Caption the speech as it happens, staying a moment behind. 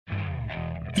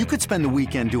You could spend the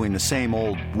weekend doing the same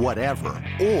old whatever,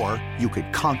 or you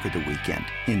could conquer the weekend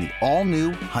in the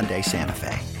all-new Hyundai Santa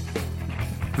Fe.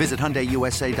 Visit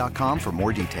HyundaiUSA.com for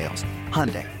more details.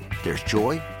 Hyundai, there's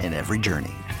joy in every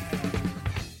journey.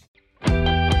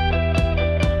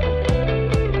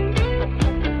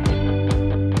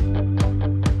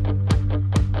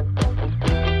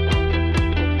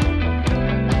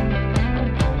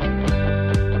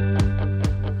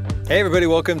 Hey everybody,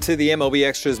 welcome to the MLB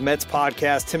Extras Mets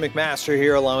podcast. Tim McMaster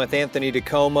here along with Anthony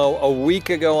DiComo. A week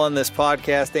ago on this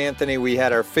podcast, Anthony, we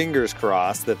had our fingers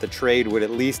crossed that the trade would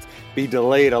at least be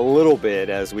delayed a little bit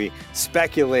as we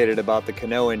speculated about the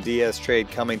Cano and Diaz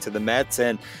trade coming to the Mets,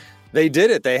 and they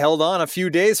did it. They held on a few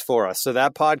days for us, so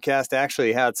that podcast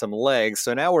actually had some legs.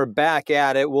 So now we're back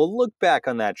at it. We'll look back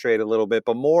on that trade a little bit,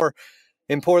 but more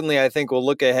importantly, I think we'll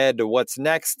look ahead to what's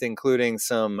next, including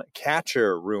some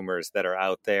catcher rumors that are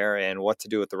out there and what to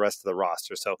do with the rest of the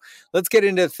roster. So let's get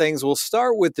into things. We'll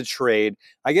start with the trade.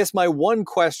 I guess my one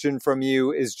question from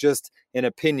you is just an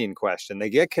opinion question. They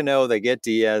get Cano, they get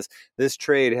Diaz. This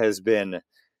trade has been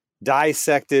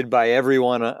dissected by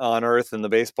everyone on earth in the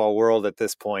baseball world at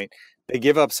this point. They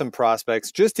give up some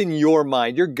prospects. Just in your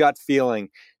mind, your gut feeling,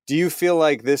 do you feel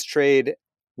like this trade,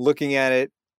 looking at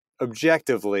it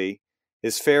objectively,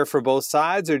 is fair for both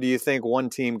sides, or do you think one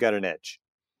team got an edge?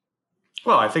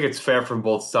 Well, I think it's fair from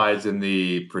both sides in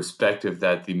the perspective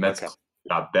that the Mets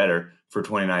got better for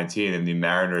 2019, and the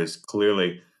Mariners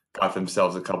clearly got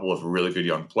themselves a couple of really good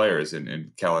young players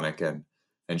in Kelenic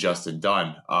and Justin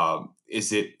Dunn.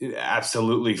 Is it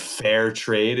absolutely fair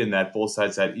trade in that both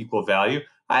sides had equal value?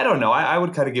 I don't know. I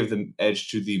would kind of give the edge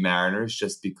to the Mariners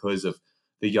just because of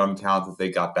the young talent that they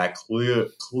got back.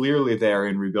 Clearly they're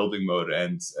in rebuilding mode,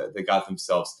 and they got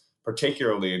themselves,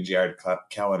 particularly in Jared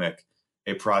Kelenic,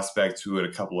 a prospect who in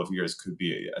a couple of years could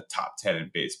be a top 10 in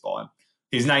baseball. And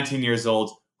he's 19 years old.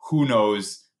 Who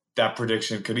knows? That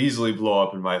prediction could easily blow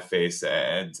up in my face,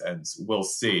 and we'll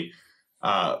see.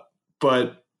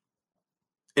 But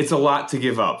it's a lot to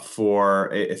give up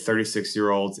for a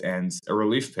 36-year-old and a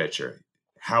relief pitcher.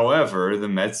 However, the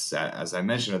Mets, as I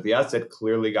mentioned at the outset,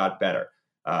 clearly got better.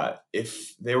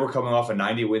 If they were coming off a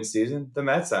 90-win season, the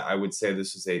Mets, I would say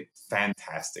this was a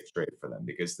fantastic trade for them,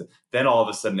 because then all of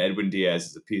a sudden Edwin Diaz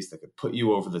is a piece that could put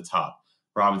you over the top.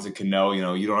 Robinson Cano,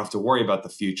 you don't have to worry about the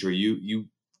future. You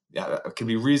can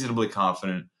be reasonably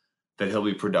confident that he'll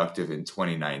be productive in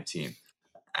 2019.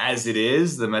 As it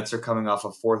is, the Mets are coming off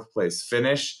a fourth-place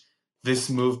finish.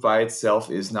 This move by itself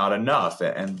is not enough,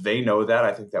 and they know that.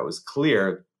 I think that was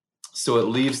clear. So it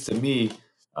leaves to me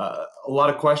a lot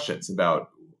of questions about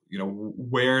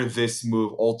where this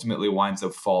move ultimately winds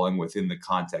up falling within the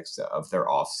context of their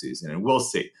offseason. And we'll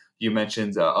see. You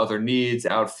mentioned other needs,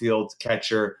 outfield,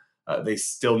 catcher. They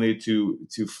still need to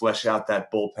flesh out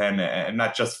that bullpen, and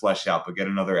not just flesh out, but get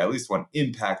at least one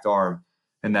impact arm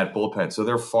in that bullpen. So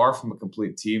they're far from a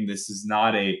complete team. This is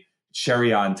not a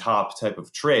cherry on top type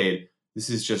of trade. This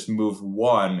is just move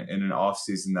one in an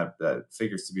offseason that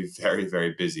figures to be very,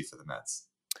 very busy for the Mets.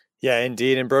 Yeah,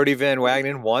 indeed. And Brodie Van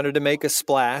Wagenen wanted to make a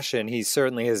splash, and he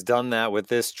certainly has done that with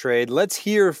this trade. Let's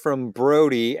hear from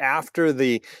Brodie after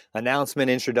the announcement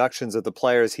introductions of the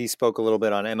players. He spoke a little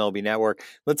bit on MLB Network.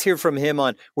 Let's hear from him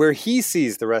on where he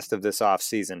sees the rest of this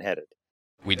offseason headed.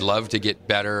 We'd love to get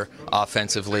better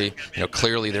offensively.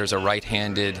 Clearly there's a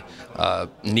right-handed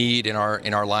need in our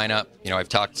lineup. I've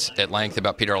talked at length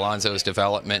about Peter Alonso's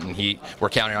development, and we're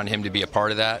counting on him to be a part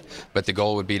of that. But the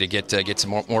goal would be to get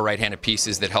some more right-handed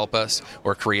pieces that help us,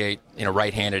 or create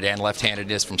right-handed and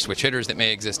left-handedness from switch hitters that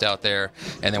may exist out there.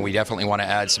 And then we definitely want to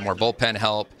add some more bullpen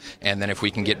help. And then if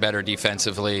we can get better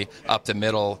defensively up the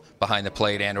middle, behind the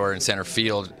plate, and/or in center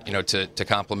field, to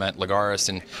complement Lagares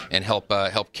and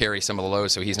help carry some of the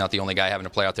lows, so he's not the only guy having to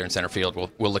play out there in center field.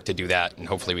 We'll look to do that, and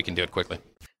hopefully we can do it quickly.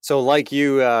 So like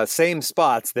you, same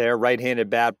spots there, right-handed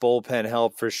bat, bullpen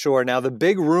help for sure. Now, the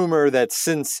big rumor that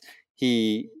since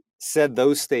he said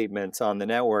those statements on the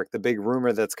network, the big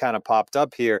rumor that's kind of popped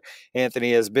up here,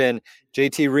 Anthony, has been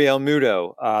JT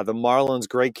Realmuto, the Marlins'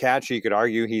 great catcher. You could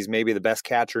argue he's maybe the best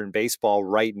catcher in baseball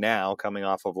right now, coming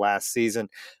off of last season.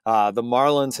 The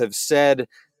Marlins have said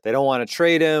they don't want to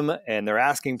trade him, and their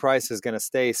asking price is going to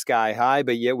stay sky high,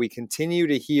 but yet we continue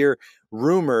to hear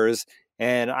rumors.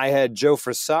 And I had Joe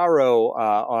Frisaro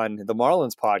on the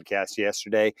Marlins podcast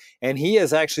yesterday, and he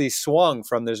has actually swung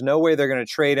from there's no way they're going to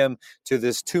trade him to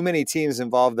there's too many teams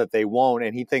involved that they won't,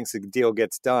 and he thinks the deal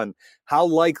gets done. How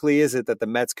likely is it that the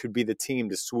Mets could be the team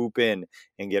to swoop in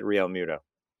and get Realmuto?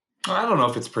 I don't know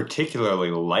if it's particularly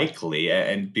likely,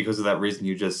 and because of that reason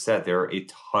you just said, there are a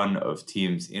ton of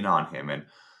teams in on him. And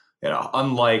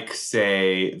unlike,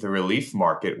 say, the relief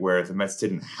market where the Mets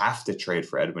didn't have to trade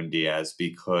for Edwin Diaz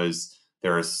because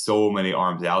there are so many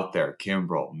arms out there: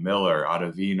 Kimbrel, Miller,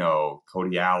 Ottavino,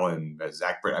 Cody Allen,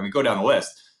 Zach Britton. I mean, go down the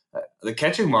list. The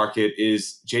catching market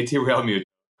is JT Realmuto,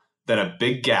 then a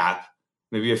big gap,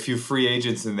 maybe a few free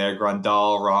agents in there.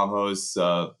 Grandal, Ramos,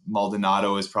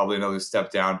 Maldonado is probably another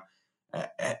step down.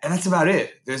 And that's about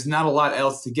it. There's not a lot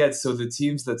else to get. So the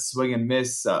teams that swing and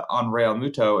miss on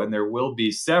Realmuto, and there will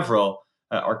be several,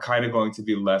 are kind of going to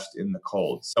be left in the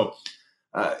cold. So,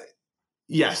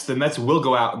 yes, the Mets will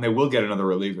go out and they will get another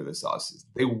reliever this offseason.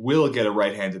 They will get a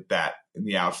right-handed bat in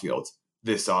the outfield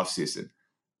this offseason.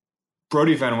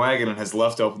 Brodie Van Wagenen has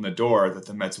left open the door that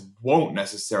the Mets won't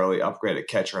necessarily upgrade a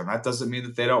catcher. And that doesn't mean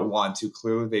that they don't want to.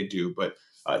 Clearly they do. But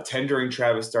tendering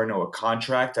Travis d'Arnaud a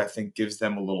contract, I think, gives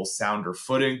them a little sounder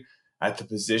footing at the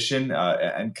position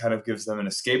and kind of gives them an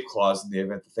escape clause in the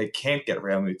event that they can't get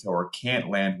Realmuto or can't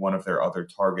land one of their other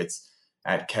targets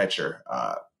at catcher.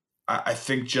 I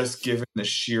think just given the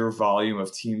sheer volume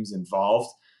of teams involved,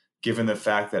 given the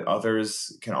fact that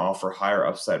others can offer higher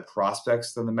upside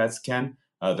prospects than the Mets can,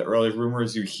 the early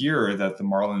rumors you hear are that the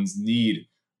Marlins need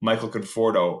Michael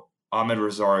Conforto, Ahmed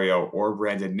Rosario, or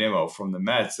Brandon Nimmo from the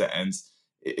Mets. And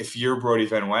if you're Brodie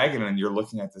Van Wagenen and you're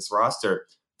looking at this roster,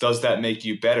 does that make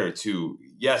you better to,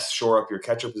 yes, shore up your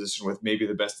catcher position with maybe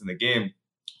the best in the game,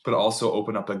 but also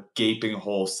open up a gaping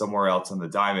hole somewhere else on the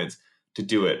diamond to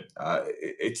do it?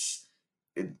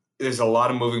 There's a lot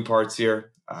of moving parts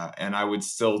here, and I would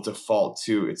still default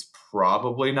to it's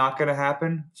probably not going to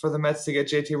happen for the Mets to get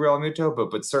JT Realmuto,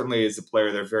 but certainly is a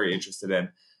player they're very interested in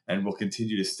and will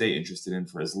continue to stay interested in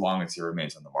for as long as he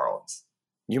remains on the Marlins.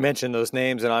 You mentioned those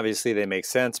names, and obviously they make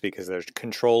sense because they're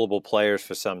controllable players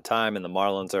for some time, and the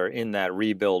Marlins are in that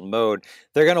rebuild mode.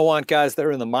 They're going to want guys that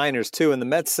are in the minors, too. And the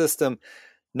Mets system,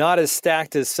 not as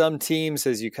stacked as some teams,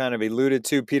 as you kind of alluded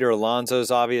to. Peter Alonso's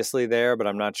obviously there, but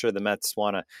I'm not sure the Mets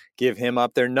want to give him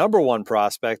up. Their number one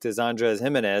prospect is Andres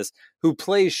Gimenez, who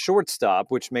plays shortstop,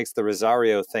 which makes the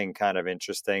Rosario thing kind of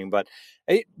interesting. But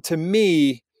to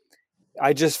me,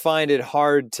 I just find it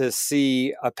hard to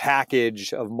see a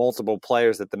package of multiple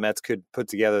players that the Mets could put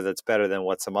together that's better than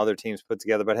what some other teams put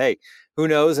together. But hey, who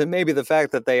knows? And maybe the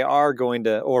fact that they are going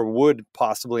to or would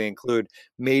possibly include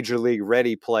major league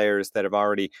ready players that have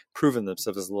already proven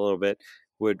themselves a little bit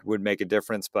would make a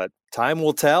difference. But time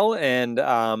will tell, and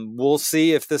we'll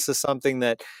see if this is something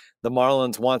that the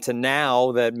Marlins want to,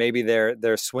 now that maybe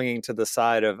they're swinging to the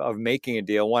side of making a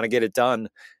deal, want to get it done.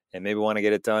 And maybe want to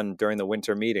get it done during the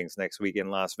winter meetings next week in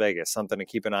Las Vegas. Something to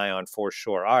keep an eye on for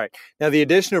sure. All right. Now, the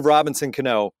addition of Robinson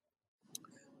Cano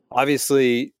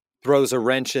obviously throws a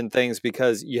wrench in things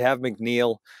because you have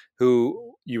McNeil,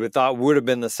 who you would thought would have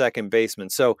been the second baseman.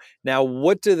 So now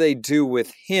what do they do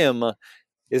with him?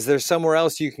 Is there somewhere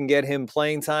else you can get him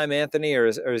playing time, Anthony, or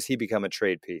has he become a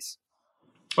trade piece?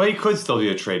 Well, he could still be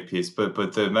a trade piece, but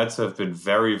the Mets have been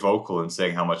very vocal in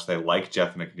saying how much they like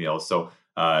Jeff McNeil. So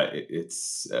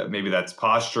it's maybe that's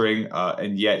posturing,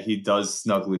 and yet he does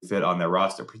snugly fit on their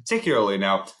roster, particularly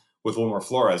now with Wilmer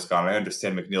Flores gone. I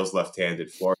understand McNeil's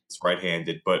left-handed, Flores is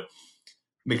right-handed, but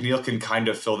McNeil can kind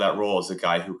of fill that role as a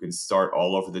guy who can start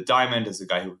all over the diamond, as a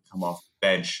guy who can come off the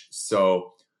bench.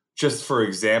 So just for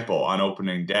example, on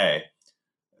opening day,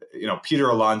 Peter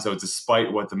Alonso,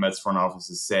 despite what the Mets front office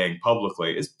is saying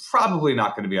publicly, is probably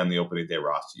not going to be on the opening day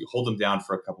roster. You hold him down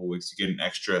for a couple of weeks, you get an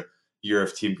extra year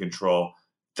of team control.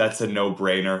 That's a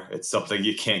no-brainer. It's something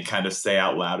you can't kind of say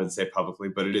out loud and say publicly,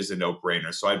 but it is a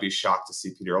no-brainer. So I'd be shocked to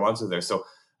see Peter Alonso there. So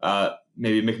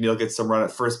maybe McNeil gets some run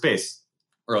at first base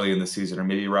early in the season, or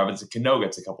maybe Robinson Cano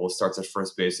gets a couple of starts at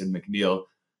first base and McNeil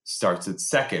starts at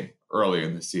second early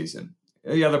in the season.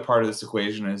 The other part of this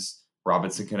equation is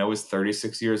Robinson Cano is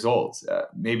 36 years old.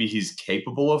 Maybe he's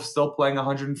capable of still playing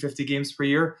 150 games per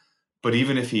year, but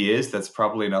even if he is, that's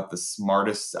probably not the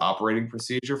smartest operating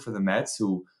procedure for the Mets,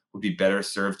 who would be better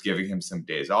served giving him some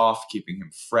days off, keeping him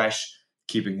fresh,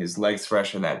 keeping his legs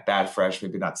fresh and that bat fresh,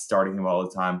 maybe not starting him all the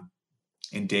time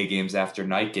in day games after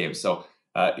night games. So,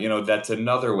 that's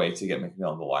another way to get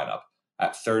McNeil in the lineup.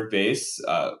 At third base,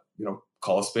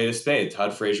 call a spade.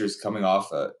 Todd Frazier's coming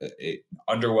off a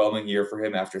underwhelming year for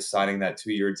him after signing that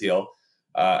 2-year deal.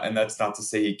 And that's not to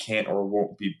say he can't or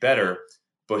won't be better,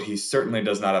 but he certainly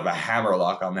does not have a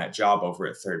hammerlock on that job over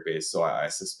at third base. So I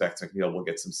suspect McNeil will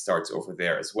get some starts over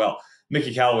there as well.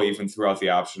 Mickey Callaway even threw out the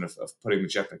option of putting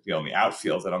Jeff McNeil in the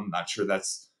outfield, and I'm not sure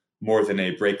that's more than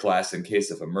a break glass in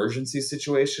case of emergency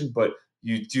situation, but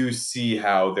you do see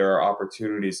how there are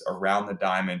opportunities around the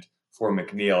diamond for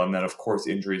McNeil. And then, of course,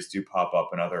 injuries do pop up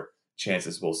and other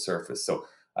chances will surface. So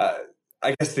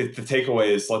I guess the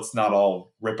takeaway is let's not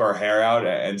all rip our hair out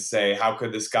and say, how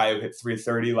could this guy who hit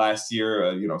 330 last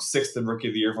year, sixth in Rookie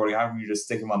of the Year voting, how can you just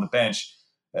stick him on the bench?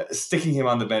 Sticking him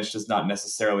on the bench does not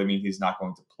necessarily mean he's not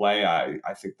going to play.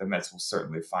 I think the Mets will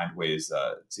certainly find ways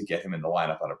to get him in the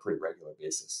lineup on a pretty regular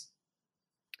basis.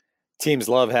 Teams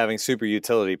love having super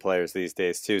utility players these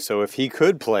days too. So if he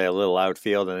could play a little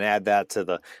outfield and add that to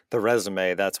the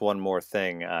resume, that's one more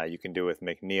thing you can do with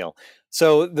McNeil.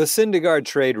 So the Syndergaard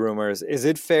trade rumors, is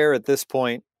it fair at this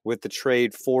point with the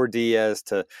trade for Diaz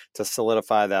to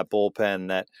solidify that bullpen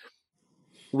that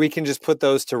we can just put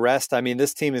those to rest? I mean,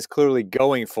 this team is clearly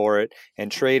going for it,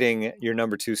 and trading your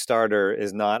number 2 starter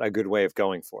is not a good way of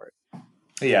going for it.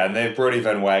 Yeah, and Brody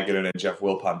Van Wagenen and Jeff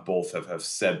Wilpon both have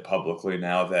said publicly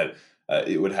now that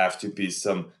it would have to be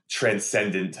some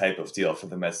transcendent type of deal for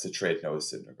the Mets to trade Noah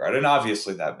Syndergaard. And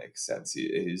obviously that makes sense.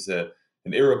 He's an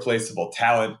irreplaceable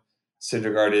talent.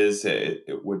 Syndergaard is.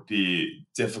 It would be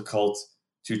difficult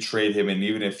to trade him. And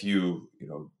even if you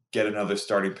get another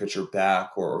starting pitcher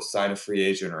back or sign a free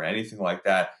agent or anything like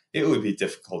that, it would be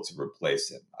difficult to replace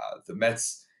him. The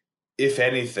Mets, if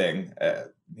anything,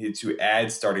 need to add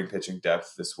starting pitching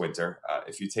depth this winter.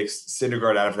 If you take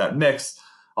Syndergaard out of that mix,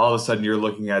 all of a sudden you're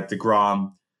looking at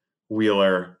DeGrom,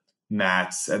 Wheeler,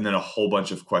 Matz, and then a whole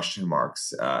bunch of question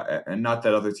marks. And not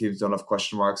that other teams don't have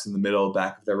question marks in the middle,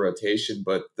 back of their rotation,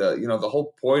 but the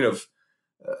whole point of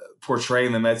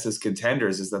portraying the Mets as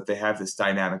contenders is that they have this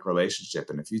dynamic relationship.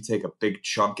 And if you take a big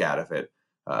chunk out of it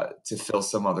to fill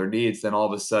some other needs, then all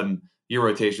of a sudden your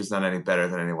rotation is not any better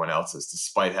than anyone else's,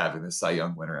 despite having the Cy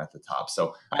Young winner at the top.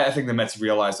 So I think the Mets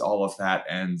realize all of that.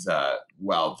 And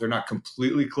while they're not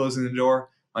completely closing the door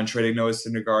on trading Noah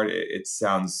Syndergaard, it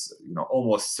sounds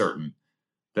almost certain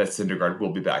that Syndergaard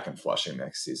will be back in Flushing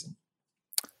next season.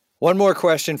 One more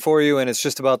question for you, and it's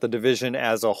just about the division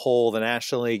as a whole, the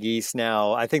National League East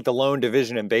now. I think the lone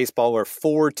division in baseball where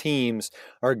 4 teams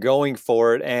are going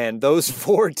for it, and those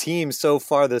 4 teams so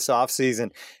far this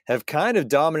offseason have kind of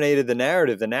dominated the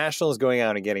narrative. The Nationals going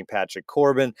out and getting Patrick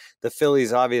Corbin. The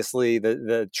Phillies, obviously,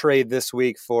 the trade this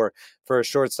week for a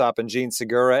shortstop and Gene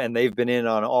Segura, and they've been in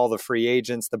on all the free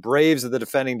agents. The Braves are the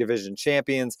defending division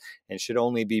champions and should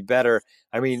only be better.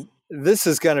 I mean, this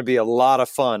is going to be a lot of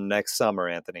fun next summer,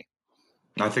 Anthony.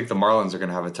 I think the Marlins are going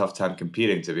to have a tough time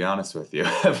competing, to be honest with you.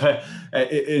 But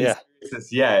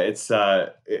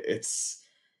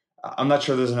I'm not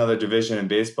sure there's another division in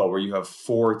baseball where you have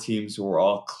 4 teams who are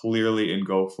all clearly in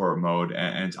go for it mode,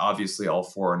 and obviously all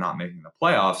 4 are not making the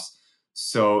playoffs.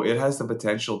 So it has the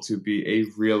potential to be a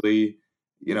really,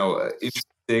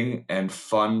 interesting and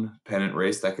fun pennant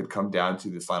race that could come down to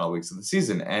the final weeks of the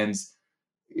season. And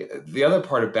the other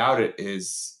part about it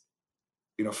is,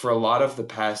 for a lot of the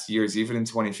past years, even in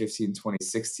 2015,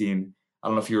 2016, I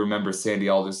don't know if you remember Sandy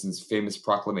Alderson's famous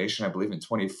proclamation, I believe in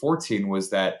 2014,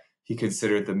 was that he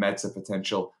considered the Mets a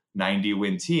potential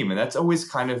 90-win team. And that's always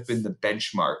kind of been the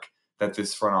benchmark that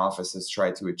this front office has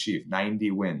tried to achieve.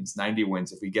 90 wins.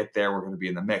 If we get there, we're going to be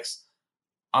in the mix.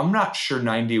 I'm not sure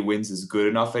 90 wins is good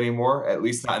enough anymore, at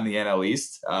least not in the NL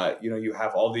East. You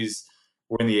have all these,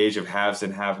 we're in the age of haves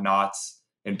and have-nots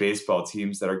in baseball,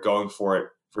 teams that are going for it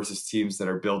versus teams that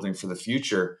are building for the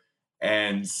future.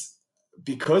 And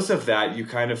because of that, you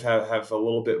kind of have a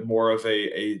little bit more of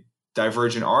a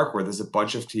divergent arc where there's a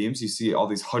bunch of teams. You see all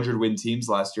these 100-win teams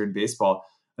last year in baseball,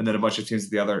 and then a bunch of teams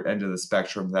at the other end of the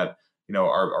spectrum that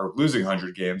are losing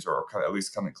 100 games or at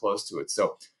least coming close to it.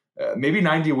 So maybe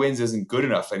 90 wins isn't good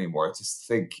enough anymore. I just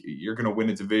think you're going to win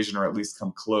a division or at least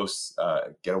come close,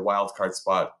 get a wild card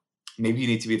spot. Maybe you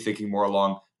need to be thinking more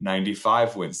along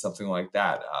 95 wins, something like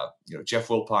that. Jeff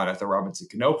Wilpon at the Robinson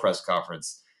Cano press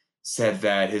conference said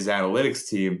that his analytics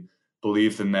team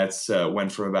believed the Mets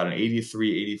went from about an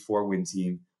 83, 84 win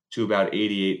team to about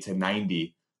 88 to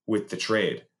 90 with the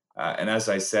trade. And as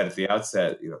I said at the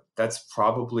outset, that's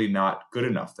probably not good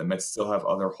enough. The Mets still have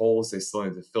other holes. They still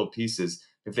need to fill pieces.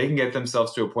 If they can get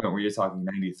themselves to a point where you're talking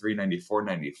 93, 94,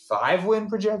 95 win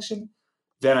projection,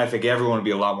 then I think everyone would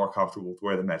be a lot more comfortable with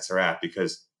where the Mets are at,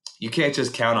 because you can't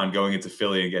just count on going into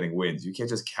Philly and getting wins. You can't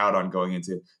just count on going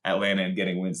into Atlanta and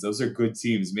getting wins. Those are good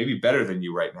teams, maybe better than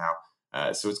you right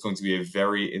now. So it's going to be a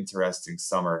very interesting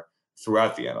summer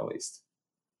throughout the NL East.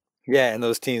 Yeah, and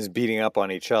those teams beating up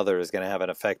on each other is going to have an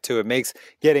effect too. It makes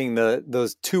getting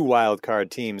those 2 wild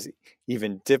card teams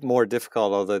even more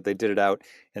difficult, although they did it out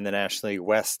in the National League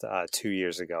West 2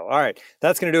 years ago. All right,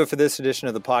 that's going to do it for this edition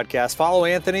of the podcast. Follow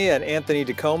Anthony at Anthony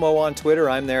DeComo on Twitter.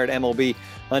 I'm there at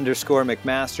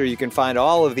MLB_McMaster. You can find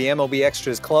all of the MLB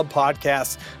Extras Club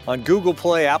podcasts on Google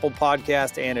Play, Apple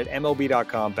Podcast, and at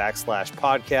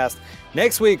MLB.com/podcast.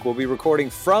 Next week, we'll be recording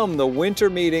from the winter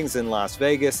meetings in Las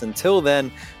Vegas. Until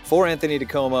then, for Anthony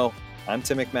DeComo, I'm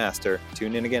Tim McMaster.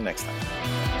 Tune in again next time.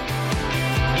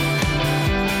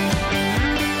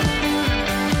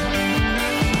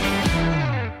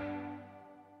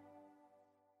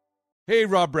 Hey,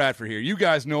 Rob Bradford here. You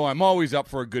guys know I'm always up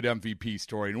for a good MVP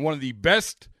story, and one of the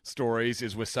best stories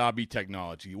is Wasabi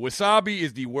Technology. Wasabi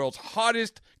is the world's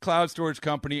hottest cloud storage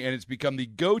company, and it's become the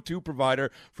go-to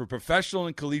provider for professional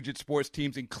and collegiate sports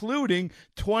teams, including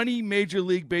 20 Major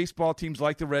League Baseball teams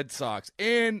like the Red Sox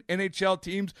and NHL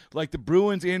teams like the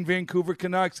Bruins and Vancouver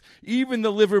Canucks. Even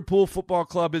the Liverpool Football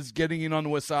Club is getting in on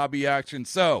the Wasabi action.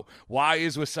 So, why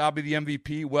is Wasabi the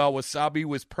MVP? Well, Wasabi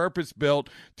was purpose-built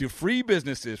to free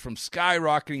businesses from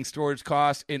skyrocketing storage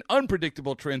costs and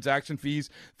unpredictable transaction fees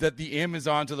that the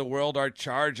Amazons of the world are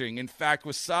charging. In fact,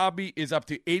 Wasabi is up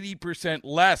to 80%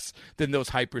 less than those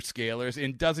hyperscalers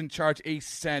and doesn't charge a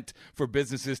cent for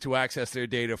businesses to access their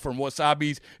data. From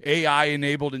Wasabi's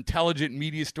AI-enabled intelligent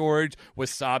media storage,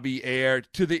 Wasabi Air,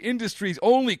 to the industry's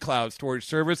only cloud storage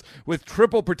service with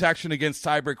triple protection against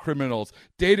cyber criminals,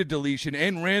 data deletion,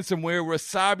 and ransomware,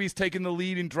 Wasabi's taken the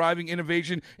lead in driving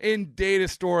innovation in data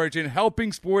storage and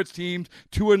helping sports teams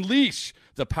to unleash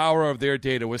the power of their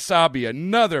data. Wasabi,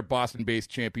 another Boston-based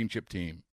championship team.